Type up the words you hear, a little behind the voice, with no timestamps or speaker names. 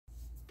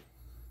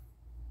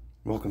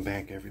Welcome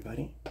back,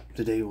 everybody.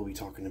 Today we'll be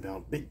talking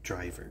about bit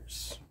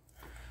drivers.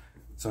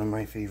 Some of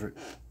my favorite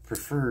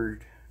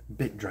preferred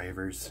bit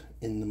drivers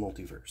in the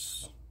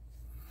multiverse.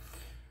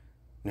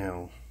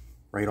 Now,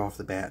 right off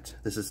the bat,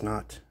 this is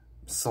not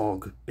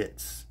SOG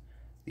bits.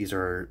 These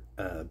are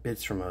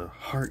bits from a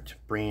Hart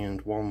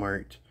brand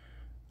Walmart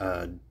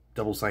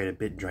double-sided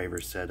bit driver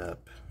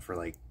setup for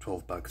like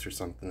 12 bucks or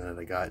something that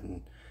I got,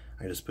 and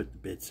I just put the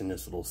bits in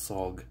this little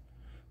SOG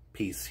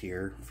piece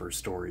here for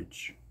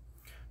storage.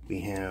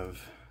 We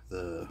have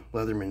the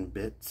Leatherman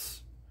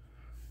bits,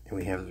 and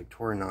we have the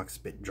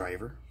Victorinox bit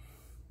driver.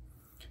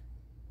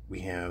 We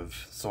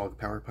have SOG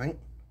powerpint,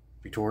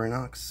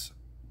 Victorinox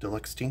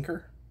Deluxe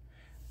Tinker,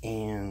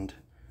 and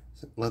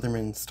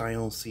Leatherman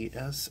Style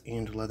CS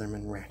and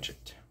Leatherman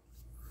ratchet.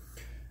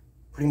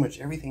 Pretty much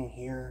everything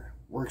here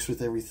works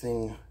with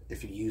everything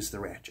if you use the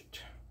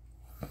ratchet.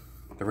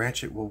 The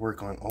ratchet will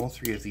work on all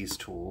three of these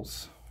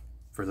tools.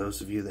 For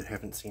those of you that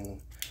haven't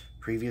seen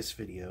previous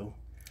video,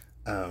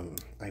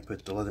 I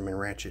put the Leatherman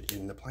ratchet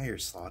in the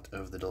pliers slot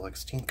of the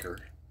Deluxe Tinker,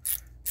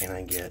 and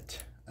I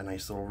get a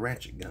nice little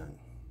ratchet gun.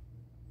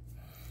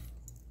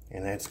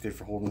 And that's good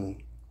for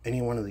holding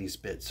any one of these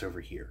bits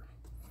over here.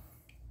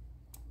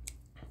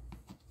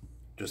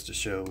 Just to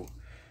show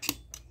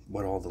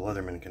what all the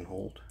Leatherman can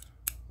hold.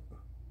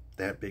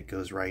 That bit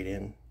goes right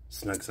in,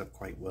 snugs up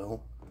quite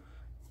well.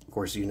 Of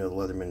course, you know the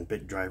Leatherman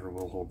bit driver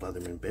will hold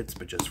Leatherman bits,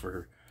 but just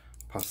for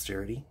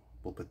posterity,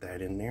 we'll put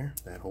that in there.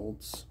 That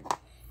holds.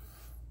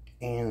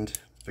 And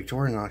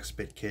Victorinox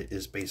bit kit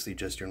is basically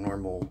just your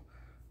normal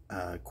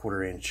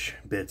 1/4 inch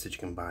bits that you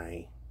can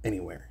buy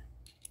anywhere.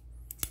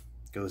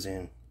 Goes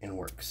in and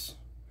works.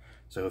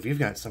 So if you've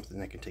got something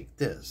that can take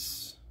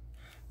this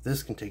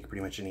can take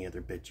pretty much any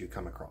other bit you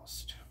come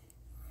across.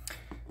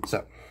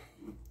 So,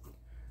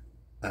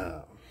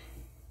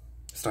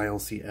 Style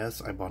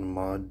CS, I bought a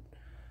mod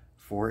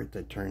for it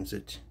that turns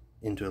it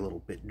into a little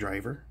bit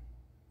driver.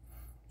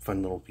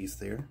 Fun little piece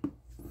there.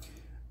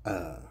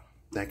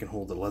 That can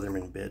hold the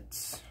Leatherman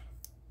bits,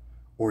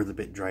 or the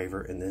bit driver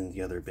and then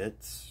the other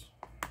bits.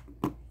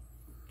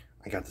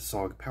 I got the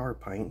SOG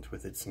powerpint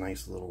with its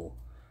nice little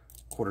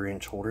 1/4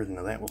 inch holder.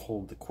 Now that will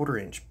hold the 1/4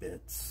 inch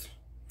bits,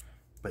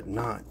 but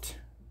not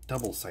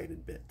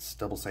double-sided bits.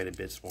 Double-sided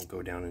bits won't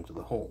go down into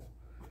the hole.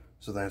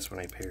 So that's when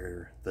I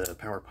pair the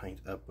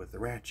powerpint up with the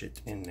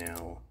ratchet, and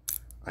now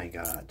I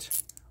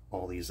got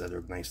all these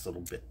other nice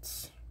little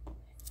bits.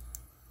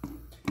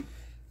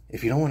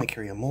 If you don't want to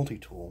carry a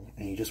multi-tool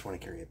and you just want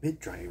to carry a bit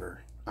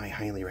driver, I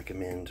highly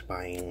recommend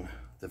buying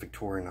the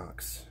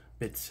Victorinox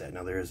bit set.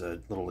 Now there is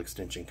a little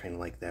extension kind of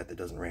like that that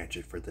doesn't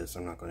ratchet for this.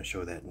 I'm not going to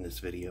show that in this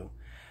video.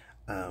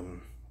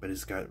 But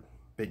it's got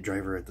bit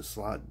driver at the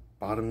slot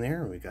bottom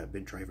there, and we've got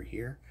bit driver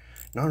here.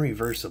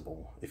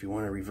 Non-reversible. If you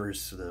want to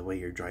reverse the way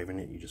you're driving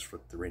it, you just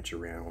flip the wrench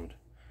around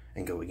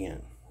and go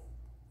again.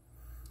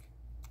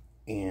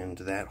 And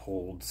that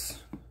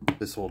holds,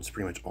 this holds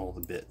pretty much all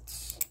the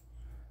bits.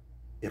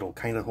 It'll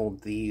kind of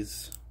hold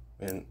these,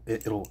 and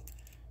the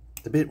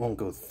bit won't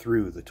go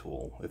through the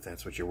tool if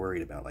that's what you're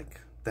worried about.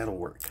 Like, that'll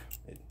work.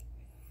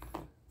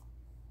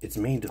 It's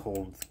made to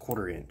hold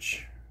 1/4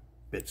 inch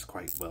bits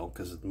quite well,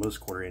 because most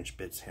 1/4 inch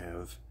bits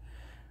have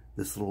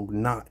this little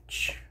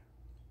notch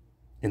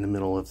in the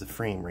middle of the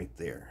frame right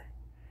there,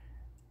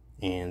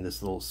 and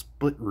this little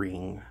split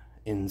ring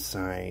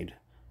inside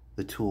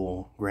the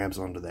tool grabs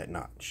onto that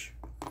notch.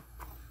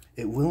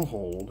 It will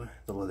hold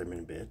the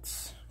Leatherman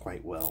bits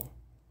quite well.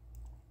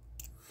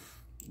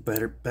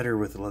 Better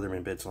with the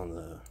Leatherman bits on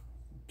the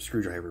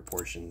screwdriver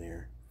portion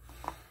there.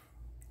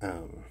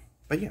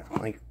 But yeah,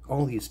 like,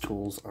 all these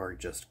tools are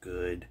just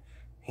good,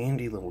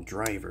 handy little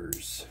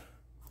drivers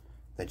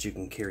that you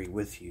can carry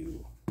with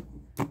you.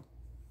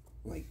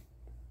 Like,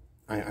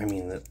 I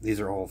mean, these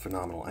are all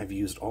phenomenal. I've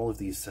used all of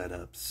these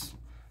setups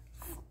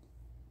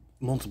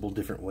multiple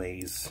different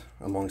ways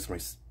amongst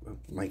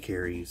my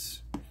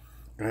carries,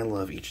 and I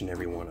love each and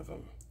every one of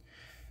them.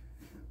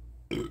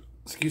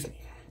 Excuse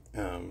me.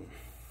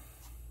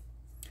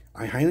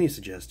 I highly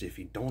suggest, if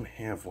you don't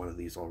have one of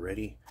these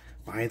already,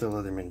 buy the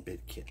Leatherman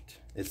bit kit.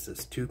 It's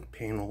this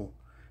 2-panel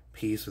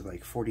piece with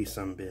like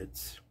 40-some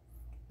bits.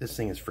 This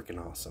thing is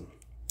freaking awesome.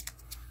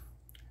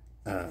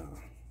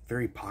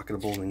 Very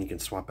pocketable, and you can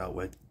swap out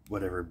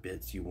whatever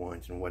bits you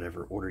want in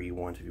whatever order you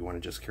want. If you want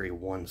to just carry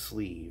one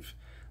sleeve,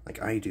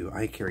 like I do,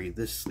 I carry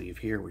this sleeve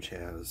here, which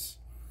has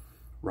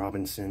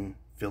Robinson,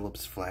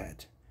 Phillips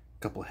flat,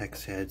 a couple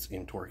hex heads,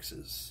 and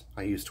Torxes.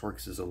 I use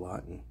Torxes a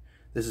lot, and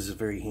this is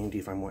very handy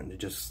if I'm wanting to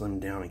just slim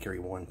down and carry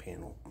one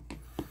panel.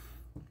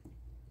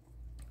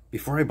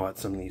 Before I bought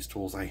some of these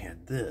tools, I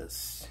had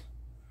this,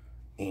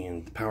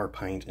 and the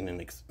powerpint, and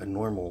a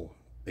normal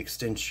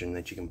extension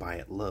that you can buy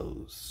at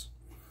Lowe's.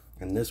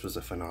 And this was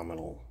a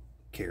phenomenal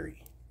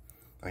carry.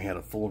 I had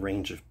a full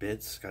range of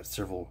bits, got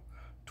several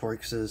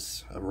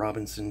Torxes, a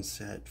Robinson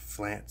set,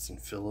 flats,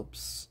 and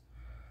Phillips.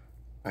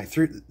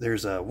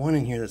 There's one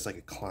in here that's like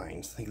a Klein.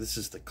 I think this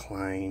is the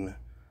Klein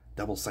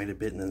double-sided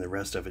bit, and then the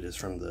rest of it is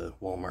from the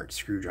Walmart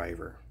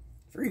screwdriver.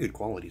 Very good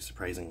quality,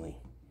 surprisingly.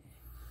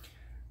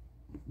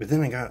 But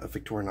then I got a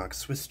Victorinox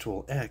Swiss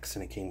Tool X,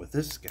 and it came with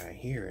this guy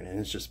here, and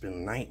it's just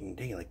been night and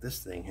day. Like,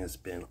 this thing has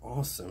been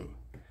awesome.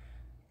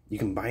 You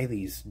can buy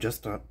these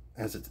just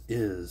as it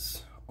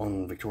is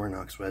on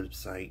Victorinox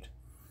website,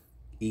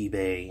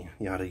 eBay,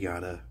 yada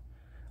yada.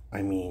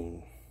 I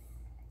mean,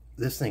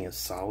 this thing is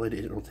solid.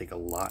 It'll take a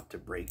lot to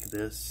break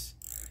this.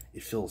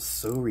 It feels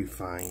so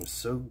refined,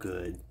 so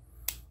good.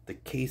 The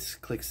case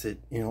clicks it,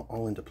 you know,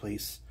 all into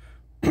place.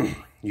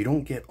 You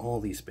don't get all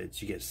these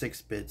bits. You get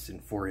 6 bits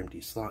and 4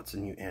 empty slots,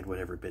 and you add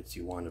whatever bits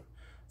you want to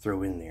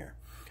throw in there.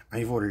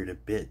 I've ordered a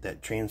bit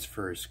that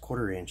transfers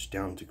 1/4 inch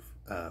down to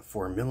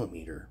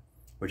 4mm,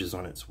 which is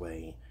on its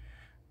way,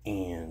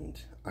 and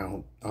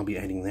I'll be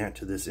adding that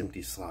to this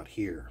empty slot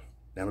here.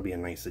 That'll be a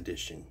nice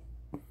addition.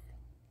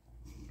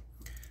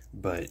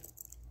 But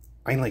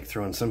I like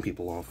throwing some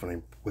people off when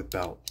I whip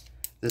out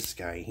this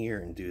guy here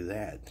and do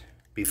that.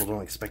 People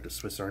don't expect a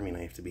Swiss Army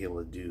knife to be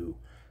able to do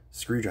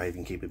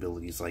screwdriving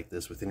capabilities like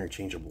this with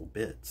interchangeable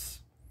bits.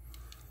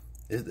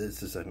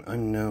 This is an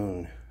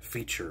unknown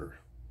feature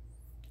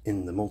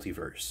in the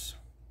multiverse.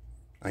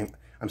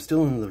 I'm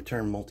still in the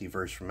term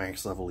multiverse from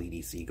Max Level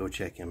EDC. Go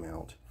check him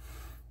out.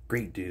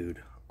 Great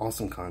dude,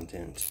 awesome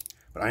content.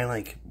 But I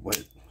like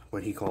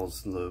what he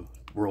calls the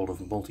world of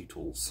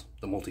multitools,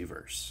 the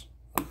multiverse.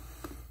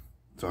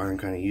 So I'm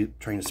kind of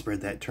trying to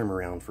spread that term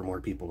around for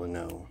more people to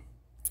know.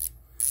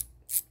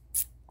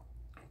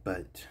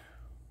 But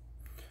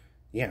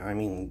yeah, I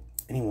mean,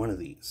 any one of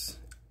these,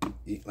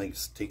 like,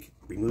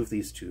 remove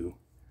these two.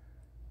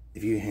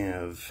 If you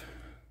have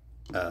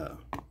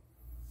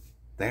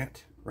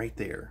that right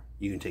there,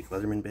 you can take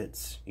Leatherman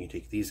bits, you can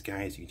take these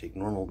guys, you can take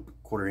normal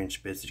 1/4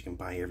 inch bits that you can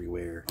buy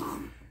everywhere.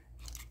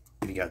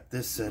 If you got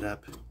this set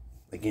up,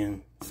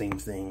 again, same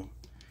thing.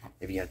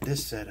 If you got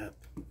this set up,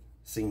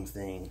 same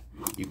thing.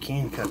 You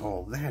can cut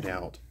all that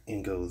out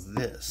and go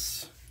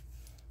this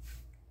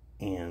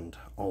and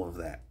all of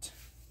that.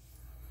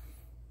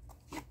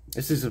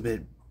 This is a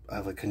bit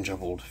of a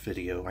conjumbled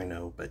video, I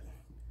know, but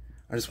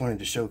I just wanted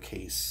to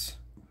showcase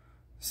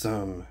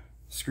some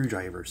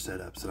screwdriver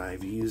setups that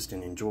I've used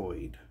and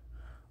enjoyed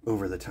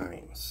over the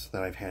times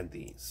that I've had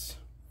these.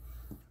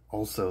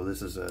 Also,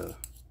 this is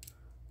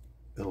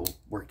it'll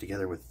work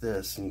together with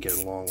this and get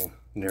a long,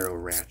 narrow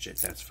ratchet.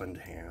 That's fun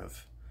to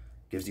have.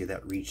 Gives you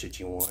that reach that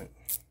you want.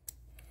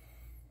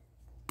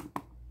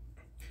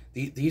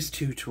 These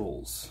two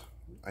tools,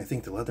 I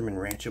think the Leatherman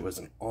ratchet was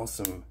an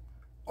awesome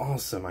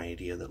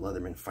idea that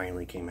Leatherman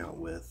finally came out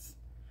with.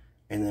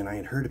 And then I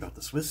had heard about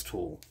the Swiss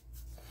tool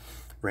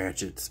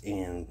ratchets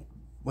and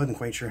wasn't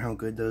quite sure how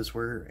good those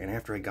were. And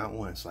after I got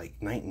one, it's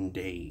like night and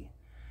day.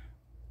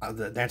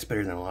 That's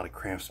better than a lot of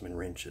Craftsman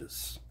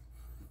wrenches.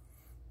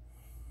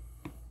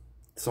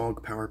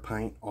 Solg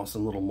powerpint,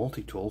 awesome little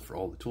multi-tool for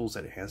all the tools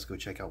that it has. Go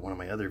check out one of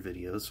my other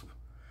videos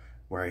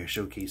where I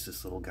showcase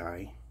this little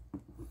guy.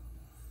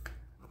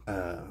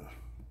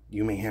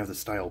 You may have the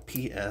style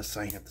PS.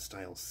 I have the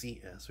style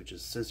CS, which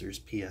is scissors.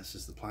 PS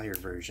is the plier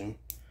version,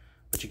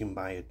 but you can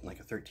buy it like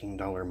a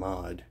 $13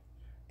 mod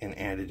and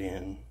add it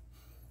in,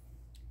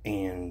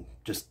 and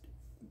just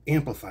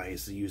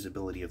amplifies the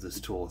usability of this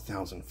tool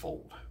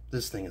 1,000-fold.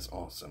 This thing is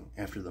awesome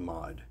after the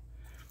mod.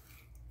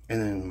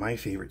 And then my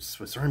favorite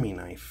Swiss Army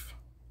knife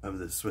of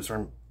the Swiss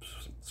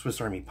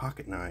Army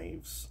pocket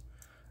knives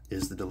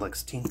is the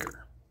Delux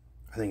Tinker.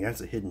 I think that's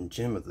a hidden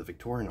gem of the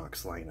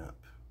Victorinox lineup.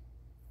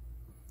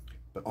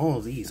 But all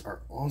of these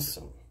are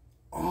awesome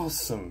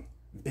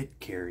bit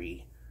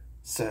carry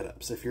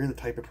setups. If you're the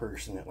type of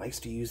person that likes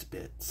to use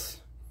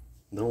bits,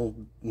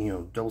 little,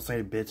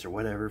 double-sided bits or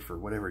whatever for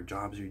whatever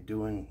jobs you're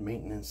doing,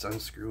 maintenance,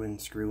 unscrewing,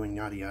 screwing,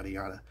 yada yada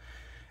yada,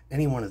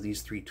 any one of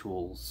these 3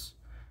 tools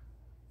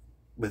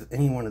with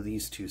any one of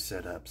these 2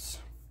 setups,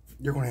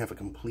 you're going to have a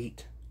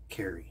complete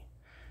carry.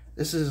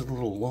 This is a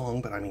little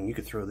long, but I mean, you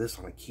could throw this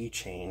on a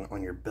keychain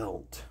on your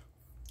belt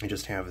and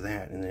just have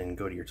that, and then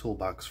go to your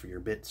toolbox for your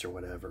bits or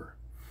whatever.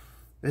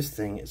 This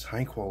thing is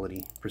high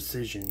quality,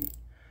 precision,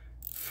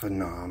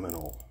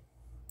 phenomenal.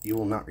 You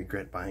will not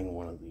regret buying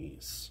one of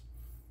these.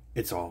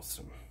 It's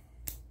awesome.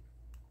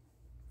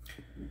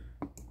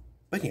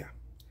 But yeah,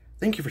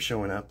 thank you for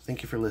showing up.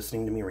 Thank you for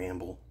listening to me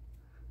ramble.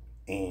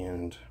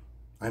 And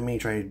I may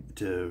try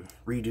to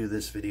redo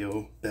this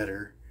video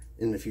better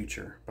in the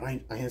future. But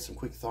I had some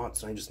quick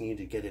thoughts, and I just needed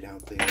to get it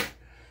out there.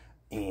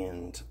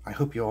 And I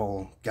hope you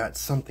all got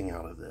something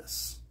out of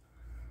this.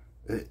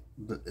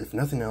 If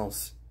nothing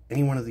else,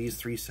 any one of these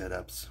 3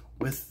 setups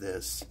with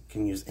this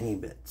can use any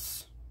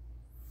bits.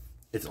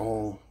 It's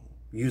all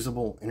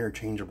usable,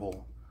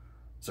 interchangeable,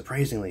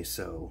 surprisingly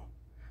so,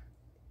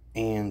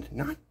 and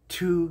not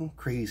too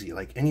crazy.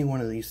 Like, any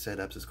one of these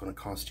setups is going to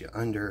cost you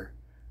under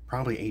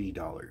probably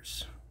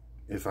 $80.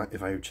 If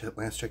I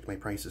last checked my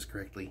prices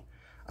correctly,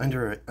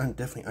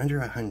 definitely under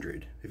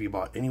 $100 if you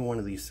bought any one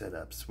of these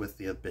setups with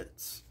the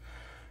bits.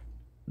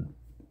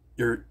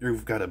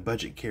 You've got a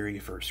budget carry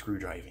for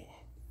screwdriving.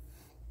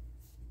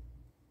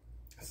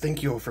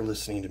 Thank you all for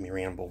listening to me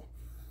ramble.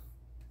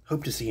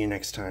 Hope to see you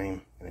next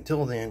time, and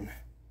until then,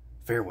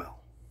 farewell.